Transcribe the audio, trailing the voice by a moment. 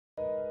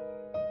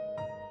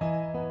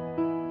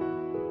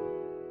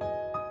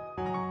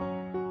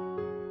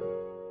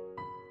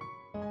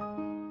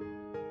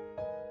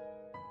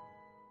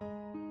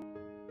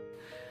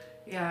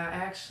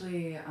Yeah,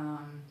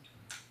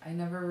 I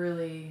never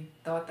really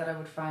thought that I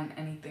would find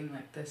anything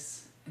like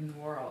this in the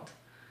world.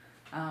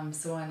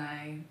 So when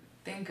I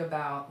think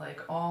about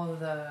like all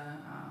the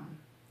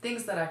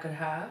things that I could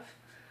have,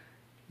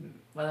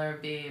 whether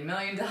it be $1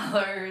 million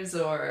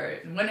or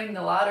winning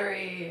the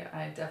lottery,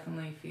 I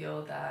definitely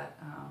feel that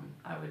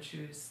I would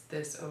choose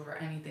this over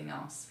anything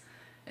else.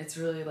 It's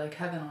really like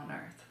heaven on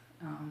earth.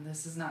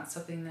 This is not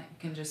something that you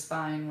can just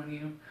find when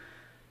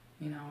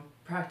you know,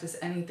 practice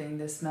anything.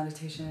 This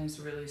meditation is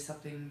really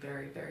something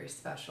very, very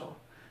special.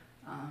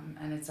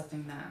 And it's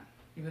something that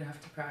you would have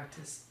to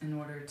practice in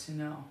order to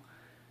know.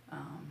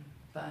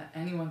 But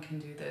anyone can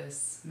do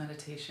this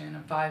meditation,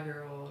 a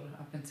 5-year-old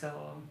up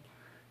until,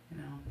 you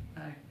know,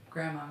 a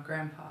grandma and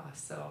grandpa.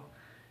 So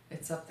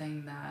it's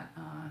something that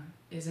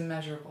is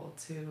immeasurable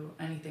to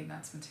anything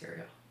that's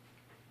material.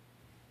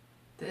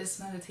 This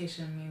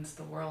meditation means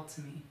the world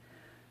to me.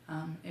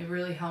 It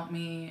really helped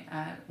me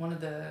at one of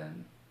the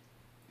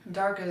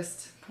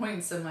darkest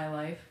points of my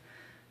life.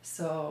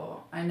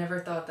 So I never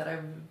thought that I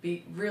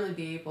would really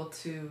be able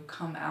to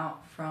come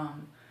out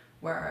from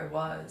where I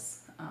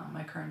was,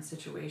 my current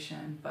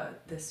situation,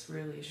 but this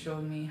really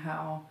showed me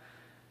how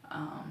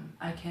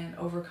I can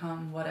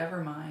overcome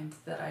whatever mind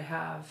that I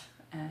have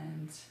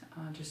and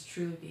just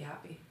truly be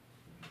happy.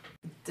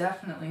 It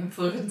definitely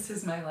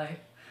influences my life.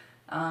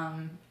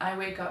 I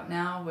wake up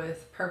now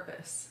with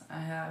purpose. I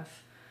have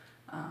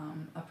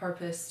a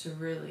purpose to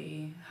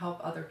really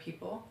help other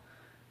people.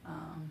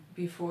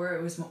 Before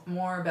it was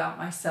more about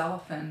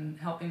myself and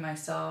helping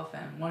myself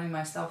and wanting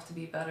myself to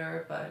be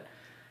better, but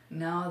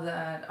now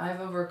that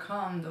I've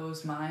overcome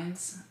those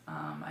minds,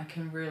 I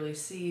can really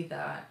see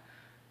that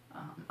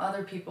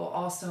other people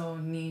also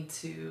need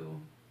to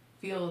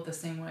feel the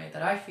same way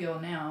that I feel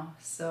now.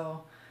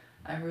 So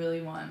I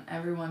really want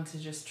everyone to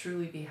just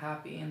truly be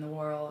happy in the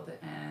world,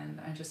 and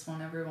I just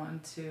want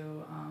everyone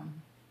to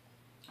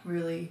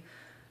really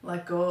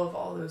let go of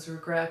all those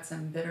regrets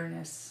and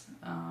bitterness,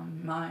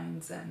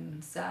 minds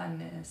and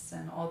sadness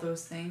and all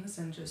those things,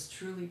 and just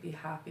truly be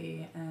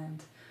happy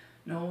and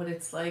know what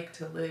it's like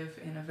to live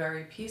in a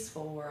very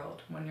peaceful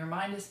world. When your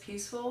mind is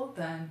peaceful,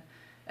 then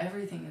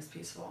everything is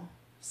peaceful.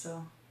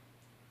 So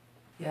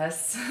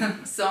yes,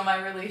 so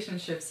my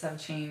relationships have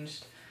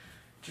changed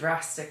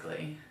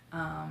drastically.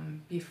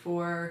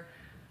 Before,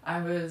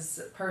 I was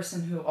a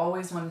person who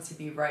always wanted to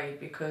be right,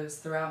 because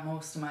throughout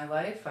most of my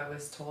life I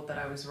was told that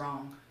I was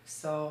wrong.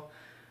 So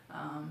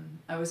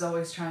I was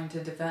always trying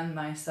to defend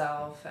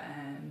myself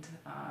and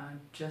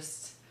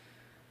just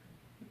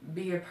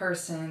be a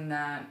person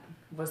that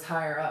was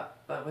higher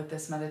up. But with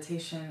this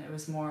meditation, it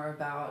was more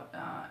about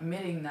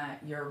admitting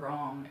that you're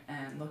wrong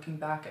and looking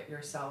back at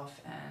yourself,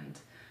 and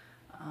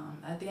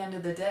at the end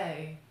of the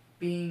day,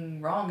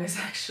 being wrong is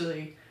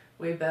actually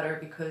way better,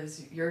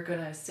 because you're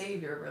gonna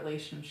save your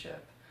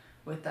relationship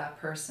with that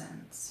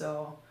person.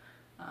 So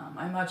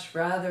I much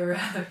rather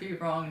be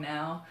wrong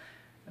now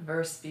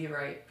versus be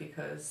right,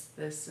 because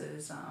this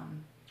is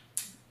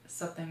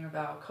something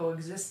about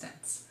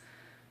coexistence.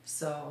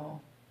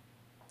 So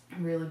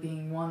really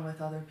being one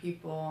with other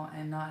people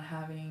and not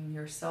having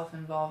yourself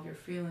involved, your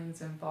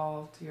feelings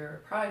involved,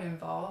 your pride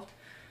involved.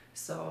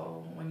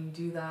 So when you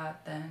do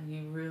that, then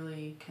you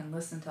really can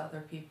listen to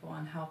other people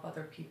and help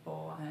other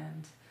people.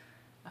 And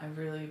I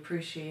really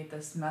appreciate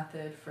this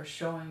method for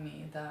showing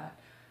me that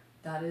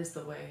that is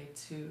the way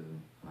to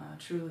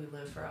truly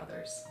live for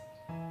others.